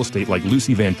into real estate like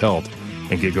Lucy Van Pelt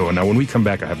and get going. Now, when we come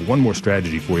back, I have one more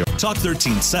strategy for you. Talk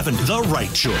 1370, the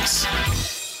right choice.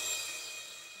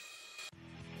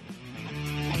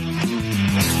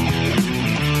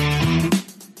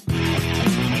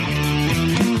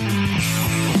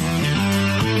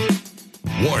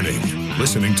 Warning.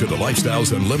 Listening to the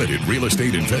Lifestyles Unlimited Real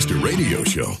Estate Investor Radio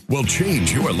Show will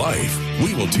change your life.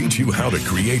 We will teach you how to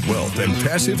create wealth and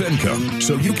passive income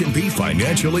so you can be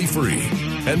financially free.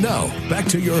 And now, back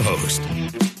to your host.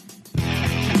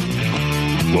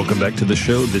 Welcome back to the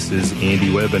show. This is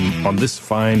Andy Webb, and on this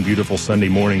fine, beautiful Sunday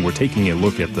morning, we're taking a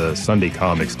look at the Sunday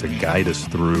comics to guide us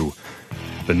through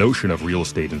the notion of real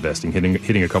estate investing,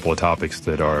 hitting a couple of topics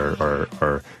that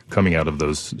are coming out of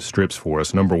those strips for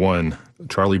us. Number one,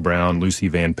 Charlie Brown, Lucy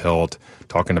Van Pelt,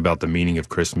 talking about the meaning of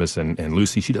Christmas, and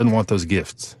Lucy, she doesn't want those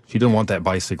gifts. She doesn't want that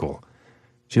bicycle.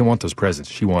 She doesn't want those presents.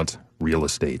 She wants real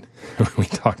estate. We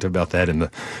talked about that in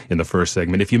the first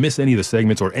segment. If you miss any of the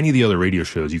segments or any of the other radio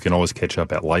shows, you can always catch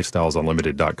up at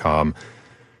lifestylesunlimited.com.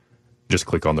 Just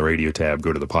click on the radio tab,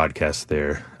 go to the podcast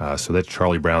there. So that's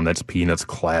Charlie Brown. That's Peanuts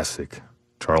classic.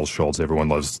 Charles Schultz. Everyone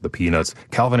loves the Peanuts.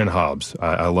 Calvin and Hobbes.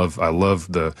 I love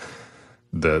the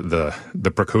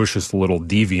precocious little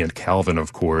deviant Calvin,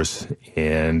 of course.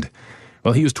 And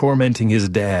well, he was tormenting his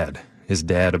dad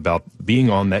about being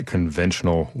on that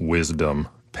conventional wisdom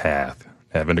path,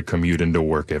 having to commute into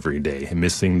work every day,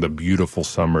 missing the beautiful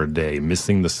summer day,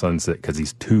 missing the sunset because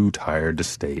he's too tired to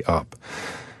stay up.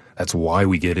 That's why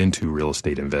we get into real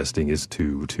estate investing, is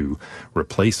to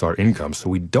replace our income so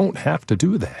we don't have to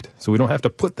do that. So we don't have to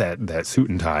put that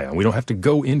suit and tie on. We don't have to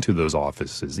go into those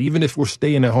offices, even if we're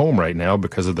staying at home right now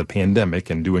because of the pandemic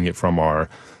and doing it from our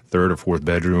third or fourth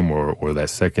bedroom or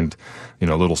that second,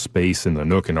 little space in the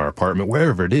nook in our apartment,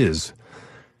 wherever it is,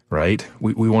 right?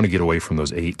 We want to get away from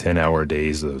those 8-10 hour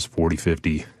days, those 40,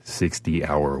 50, 60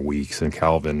 hour weeks. And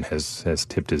Calvin has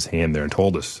tipped his hand there and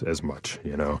told us as much,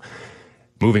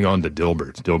 Moving on to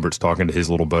Dilbert. Dilbert's talking to his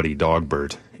little buddy,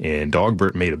 Dogbert, and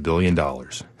Dogbert made $1 billion.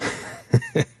 $1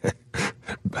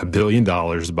 billion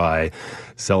by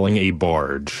selling a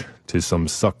barge to some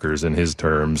suckers, in his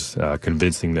terms,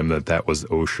 convincing them that was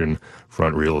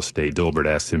oceanfront real estate. Dilbert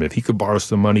asked him if he could borrow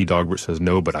some money. Dogbert says,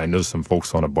 no, but I know some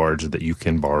folks on a barge that you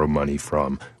can borrow money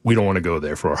from. We don't want to go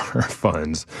there for our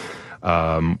funds.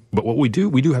 But what we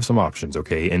do have some options,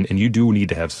 okay? And you do need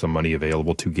to have some money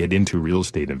available to get into real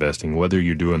estate investing, whether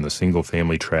you're doing the single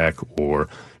family track or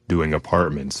doing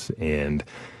apartments. And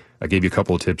I gave you a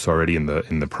couple of tips already in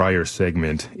the prior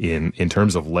segment in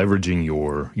terms of leveraging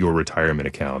your retirement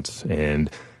accounts. And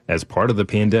as part of the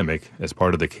pandemic, as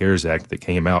part of the CARES Act that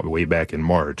came out way back in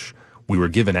March, we were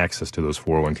given access to those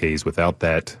 401ks without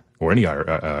that, or any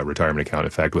retirement account,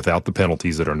 in fact, without the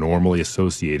penalties that are normally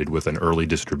associated with an early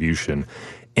distribution,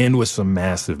 and with some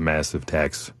massive, massive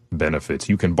tax benefits.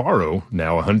 You can borrow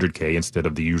now $100K instead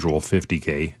of the usual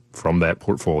 $50K from that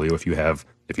portfolio if you have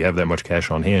that much cash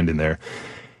on hand in there.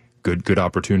 Good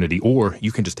opportunity. Or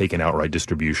you can just take an outright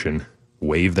distribution,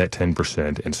 waive that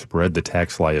 10%, and spread the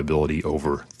tax liability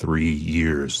over 3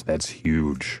 years. That's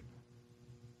huge.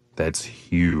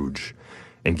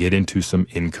 And get into some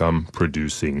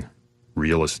income-producing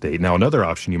real estate. Now, another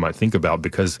option you might think about,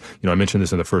 because, I mentioned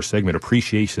this in the first segment,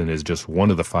 appreciation is just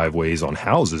one of the 5 ways on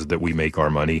houses that we make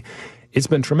our money. It's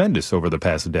been tremendous over the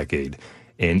past decade.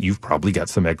 And you've probably got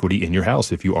some equity in your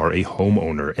house if you are a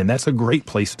homeowner. And that's a great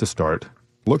place to start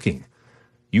looking.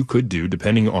 You could do,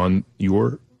 depending on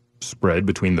your spread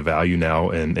between the value now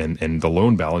and the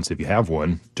loan balance, if you have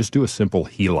one, just do a simple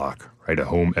HELOC, right? A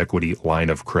home equity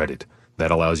line of credit. That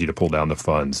allows you to pull down the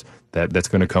funds. That's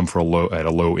going to come at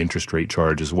a low interest rate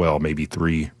charge as well, maybe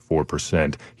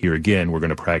 3-4%. Here again, we're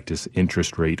going to practice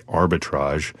interest rate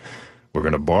arbitrage. We're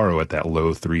going to borrow at that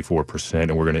low 3-4%,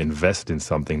 and we're going to invest in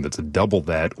something that's double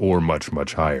that or much,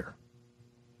 much higher.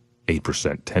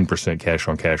 8%, 10% cash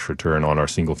on cash return on our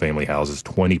single family houses,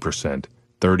 20%,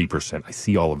 30%. I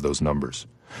see all of those numbers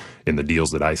in the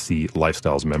deals that I see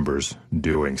Lifestyles members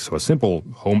doing. So a simple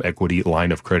home equity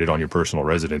line of credit on your personal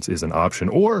residence is an option.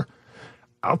 Or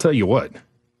I'll tell you what,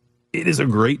 it is a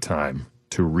great time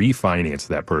to refinance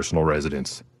that personal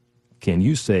residence. Can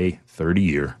you say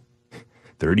 30-year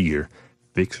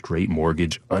fixed rate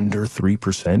mortgage under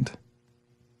 3%?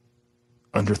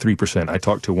 Under 3%. I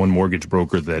talked to one mortgage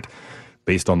broker that,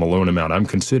 based on the loan amount I'm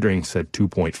considering, said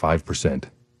 2.5%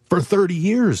 for 30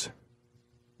 years.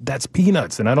 That's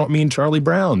peanuts. And I don't mean Charlie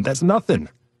Brown. That's nothing.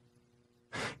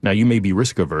 Now, you may be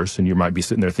risk averse and you might be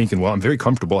sitting there thinking, well, I'm very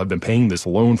comfortable. I've been paying this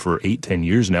loan for 8-10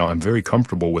 years now. I'm very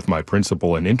comfortable with my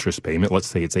principal and interest payment. Let's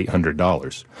say it's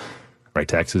 $800. Right?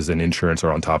 Taxes and insurance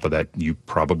are on top of that. You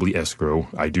probably escrow.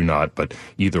 I do not. But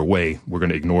either way, we're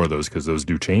going to ignore those because those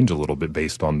do change a little bit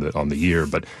based on the year.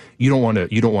 But you don't want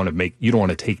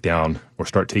to take down or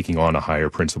start taking on a higher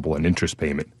principal and interest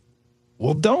payment.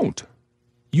 Well, don't.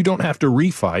 You don't have to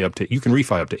refi up to, you can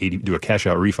refi up to 80, do a cash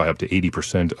out refi up to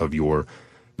 80% of your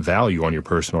value on your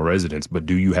personal residence, but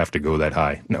do you have to go that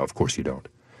high? No, of course you don't.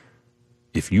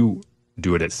 If you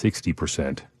do it at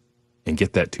 60% and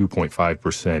get that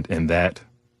 2.5% and that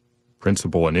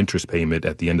principal and interest payment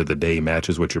at the end of the day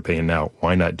matches what you're paying now,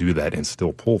 why not do that and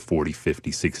still pull 40,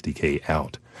 50, 60K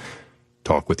out?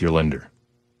 Talk with your lender.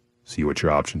 See what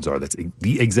your options are. That's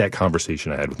the exact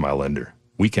conversation I had with my lender.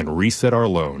 We can reset our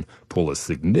loan, pull a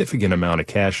significant amount of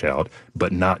cash out,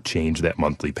 but not change that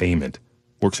monthly payment.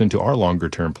 Works into our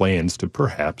longer-term plans to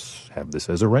perhaps have this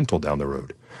as a rental down the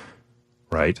road,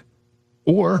 right?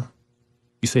 Or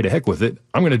you say, to heck with it,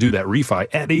 I'm going to do that refi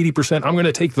at 80%. I'm going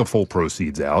to take the full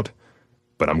proceeds out,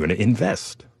 but I'm going to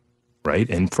invest, right?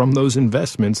 And from those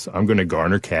investments, I'm going to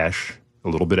garner cash, a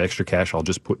little bit extra cash I'll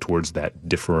just put towards that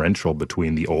differential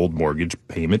between the old mortgage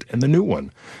payment and the new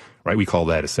one. Right, we call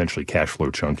that essentially cash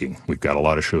flow chunking. We've got a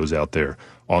lot of shows out there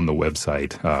on the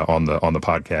website, on the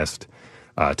podcast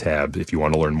tab. If you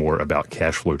want to learn more about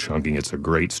cash flow chunking, it's a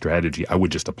great strategy. I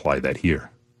would just apply that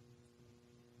here.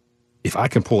 If I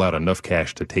can pull out enough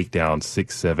cash to take down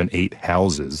 6, 7, 8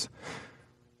 houses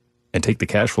and take the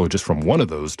cash flow just from one of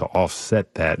those to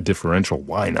offset that differential,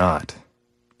 why not?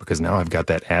 Because now I've got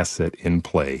that asset in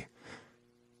play.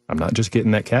 I'm not just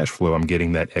getting that cash flow, I'm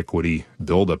getting that equity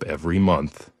buildup every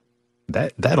month.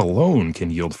 That alone can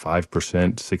yield 5%,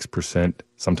 6%,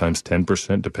 sometimes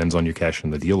 10%, depends on your cash in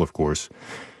the deal, of course.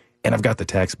 And I've got the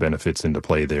tax benefits into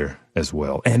play there as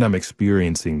well. And I'm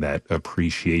experiencing that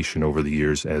appreciation over the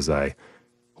years as I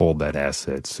hold that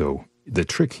asset. So the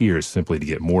trick here is simply to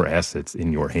get more assets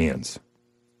in your hands.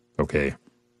 Okay?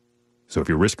 So if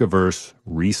you're risk averse,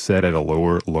 reset at a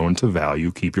lower loan to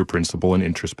value, keep your principal and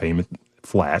interest payment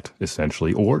flat,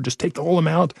 essentially, or just take the whole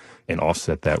amount and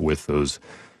offset that with those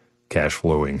cash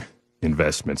flowing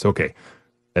investments. Okay,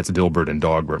 that's Dilbert and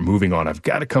Dogbert. Moving on, I've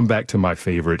got to come back to my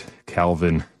favorite,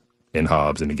 Calvin and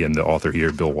Hobbes. And again, the author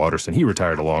here, Bill Watterson, he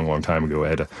retired a long, long time ago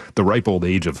at the ripe old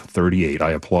age of 38.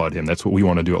 I applaud him. That's what we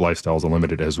want to do at Lifestyles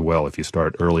Unlimited as well, if you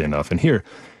start early enough. And here,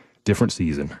 different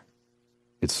season.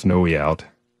 It's snowy out.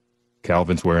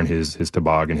 Calvin's wearing his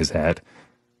toboggan, his hat.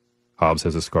 Hobbes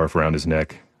has a scarf around his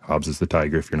neck. Hobbes is the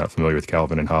tiger, if you're not familiar with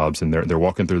Calvin and Hobbes. And they're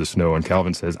walking through the snow, and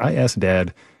Calvin says, I asked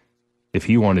Dad if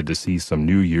he wanted to see some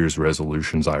New Year's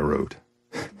resolutions I wrote.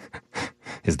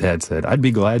 His dad said, I'd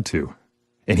be glad to.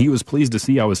 And he was pleased to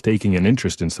see I was taking an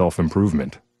interest in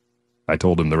self-improvement. I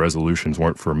told him the resolutions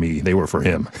weren't for me, they were for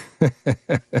him.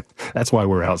 That's why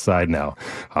we're outside now.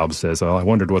 Hobbes says, oh, I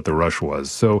wondered what the rush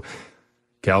was. So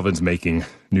Calvin's making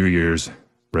New Year's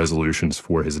resolutions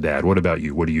for his dad. What about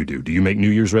you? What do you do? Do you make New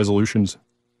Year's resolutions?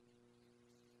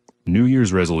 New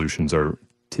Year's resolutions are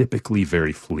typically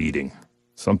very fleeting.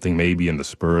 Something maybe in the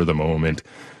spur of the moment,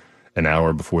 an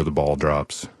hour before the ball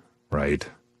drops, right?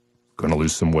 Going to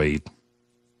lose some weight.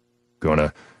 Going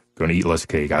to eat less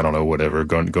cake. I don't know, whatever.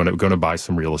 Going to buy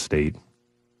some real estate.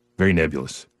 Very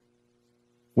nebulous.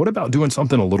 What about doing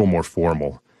something a little more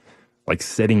formal, like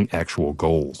setting actual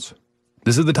goals?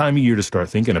 This is the time of year to start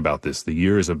thinking about this. The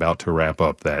year is about to wrap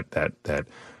up that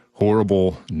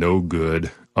horrible, no good,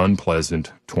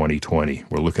 unpleasant 2020.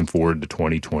 We're looking forward to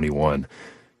 2021.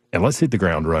 And let's hit the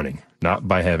ground running, not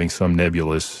by having some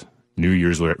nebulous New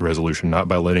Year's resolution, not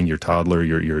by letting your toddler,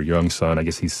 your young son, I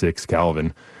guess he's 6,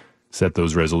 Calvin, set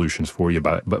those resolutions for you,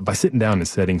 but by sitting down and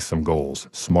setting some goals,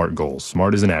 SMART goals.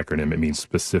 SMART is an acronym. It means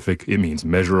specific, it means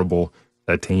measurable,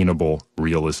 attainable,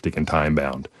 realistic, and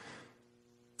time-bound.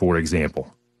 For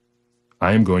example,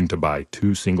 I am going to buy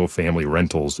 2 single-family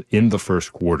rentals in the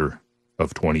first quarter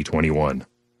of 2021.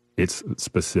 It's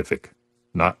specific.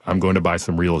 Not, I'm going to buy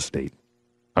some real estate.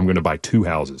 I'm going to buy 2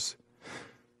 houses.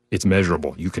 It's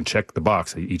measurable. You can check the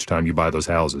box each time you buy those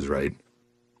houses, right?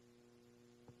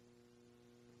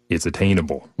 It's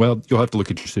attainable. Well, you'll have to look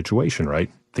at your situation, right?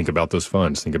 Think about those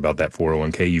funds. Think about that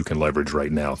 401k you can leverage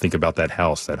right now. Think about that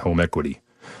house, that home equity,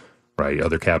 right?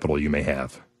 Other capital you may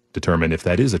have. Determine if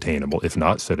that is attainable. If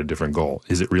not, set a different goal.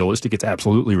 Is it realistic? It's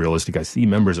absolutely realistic. I see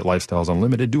members at Lifestyles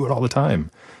Unlimited do it all the time.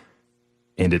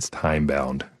 And it's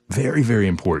time-bound. Very, very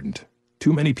important.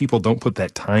 Too many people don't put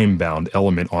that time-bound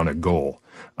element on a goal.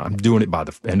 I'm doing it by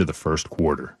the end of the first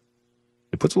quarter.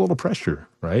 It puts a little pressure,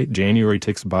 right? January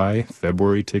ticks by,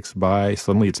 February ticks by,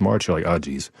 suddenly it's March. You're like, oh,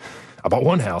 geez, I bought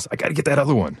one house. I got to get that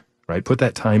other one, right? Put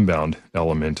that time-bound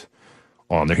element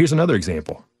on there. Here's another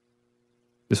example.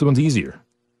 This one's easier.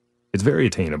 It's very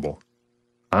attainable.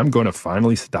 I'm going to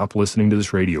finally stop listening to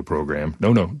this radio program.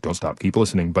 No, don't stop. Keep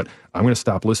listening. But I'm going to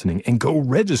stop listening and go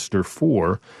register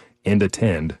for and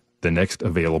attend the next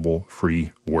available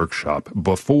free workshop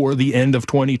before the end of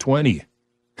 2020.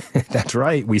 That's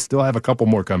right. We still have a couple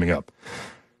more coming up.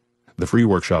 The free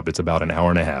workshop, it's about an hour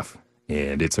and a half.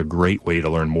 And it's a great way to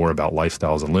learn more about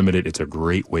Lifestyles Unlimited. It's a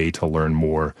great way to learn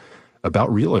more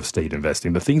about real estate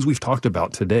investing, the things we've talked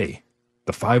about today,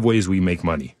 the 5 ways we make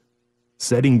money.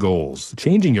 Setting goals,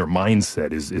 changing your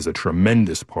mindset is a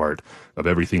tremendous part of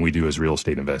everything we do as real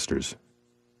estate investors,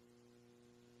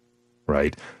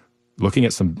 right? Looking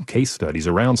at some case studies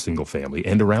around single family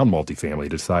and around multifamily to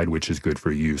decide which is good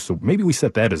for you. So maybe we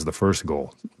set that as the first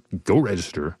goal. Go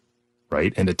register,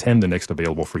 right? And attend the next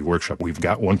available free workshop. We've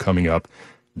got one coming up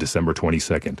December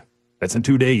 22nd. That's in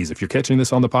 2 days. If you're catching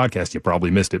this on the podcast, you probably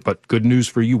missed it. But good news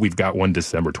for you, we've got one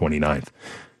December 29th.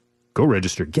 Go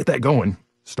register. Get that going.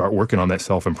 Start working on that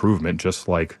self-improvement, just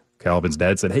like Calvin's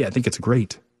dad said, hey, I think it's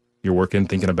great. You're working,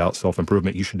 thinking about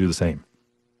self-improvement. You should do the same.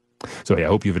 So, hey, I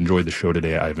hope you've enjoyed the show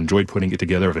today. I've enjoyed putting it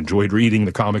together. I've enjoyed reading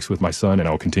the comics with my son, and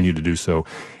I'll continue to do so.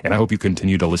 And I hope you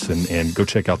continue to listen and go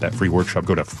check out that free workshop.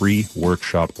 Go to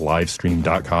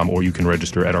freeworkshoplivestream.com, or you can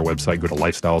register at our website. Go to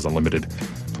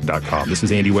lifestylesunlimited.com. This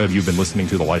is Andy Webb. You've been listening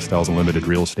to the Lifestyles Unlimited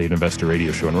Real Estate Investor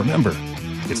Radio Show. And remember,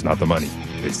 it's not the money.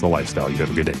 It's the lifestyle. You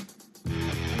have a good day.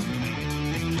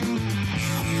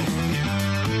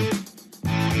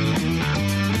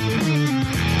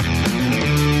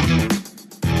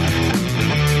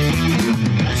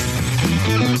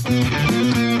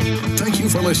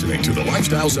 For listening to the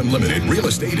Lifestyles Unlimited Real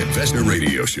Estate Investor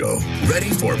Radio Show. Ready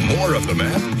for more of the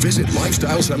map? Visit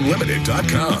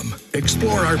lifestylesunlimited.com.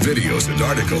 Explore our videos and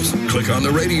articles. Click on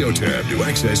the radio tab to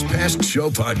access past show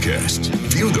podcasts.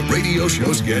 View the radio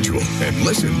show schedule and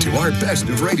listen to our best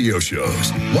of radio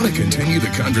shows. Want to continue the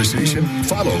conversation?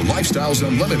 Follow Lifestyles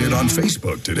Unlimited on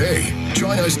Facebook today.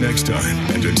 Join us next time.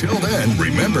 And until then,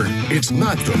 remember, it's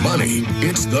not the money,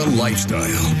 it's the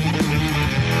lifestyle.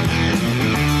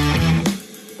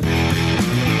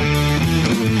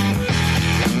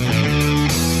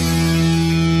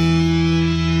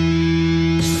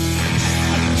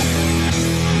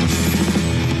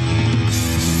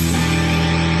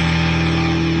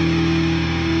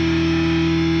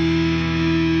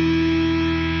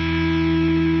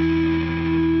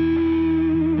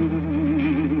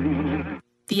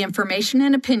 The information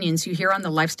and opinions you hear on the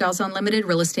Lifestyles Unlimited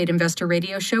Real Estate Investor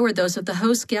Radio Show are those of the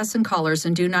hosts, guests, and callers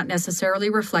and do not necessarily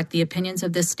reflect the opinions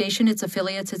of this station, its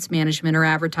affiliates, its management, or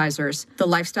advertisers. The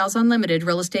Lifestyles Unlimited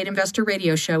Real Estate Investor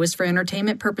Radio Show is for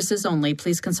entertainment purposes only.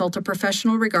 Please consult a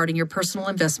professional regarding your personal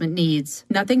investment needs.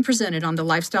 Nothing presented on the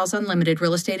Lifestyles Unlimited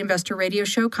Real Estate Investor Radio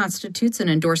Show constitutes an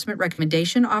endorsement,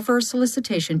 recommendation, offer, or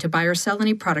solicitation to buy or sell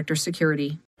any product or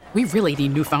security. We really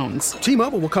need new phones.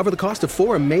 T-Mobile will cover the cost of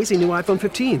 4 amazing new iPhone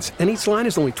 15s, and each line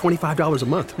is only $25 a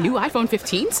month. New iPhone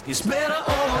 15s? It's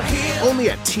better over here.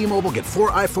 Only at T-Mobile, get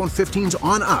 4 iPhone 15s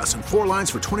on us and 4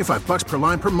 lines for $25 per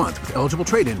line per month with eligible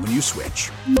trade-in when you switch.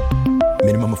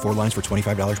 Minimum of 4 lines for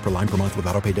 $25 per line per month with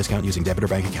autopay discount using debit or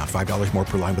bank account. $5 more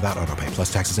per line without autopay,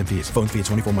 plus taxes and fees. Phone fee at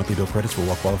 24 monthly bill credits for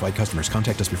well-qualified customers.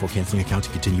 Contact us before canceling account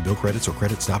to continue bill credits or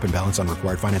credit stop and balance on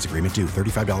required finance agreement due.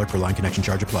 $35 per line connection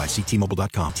charge applies. See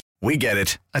T-Mobile.com. We get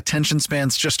it. Attention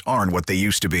spans just aren't what they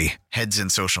used to be. Heads in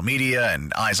social media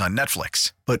and eyes on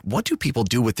Netflix. But what do people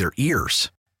do with their ears?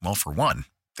 Well, for one,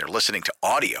 they're listening to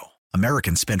audio.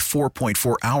 Americans spend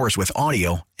 4.4 hours with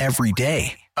audio every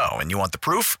day. Oh, and you want the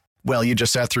proof? Well, you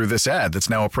just sat through this ad that's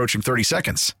now approaching 30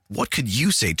 seconds. What could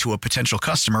you say to a potential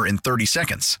customer in 30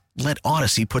 seconds? Let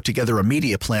Odyssey put together a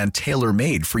media plan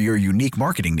tailor-made for your unique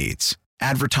marketing needs.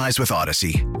 Advertise with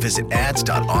Odyssey. Visit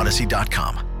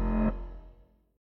ads.odyssey.com.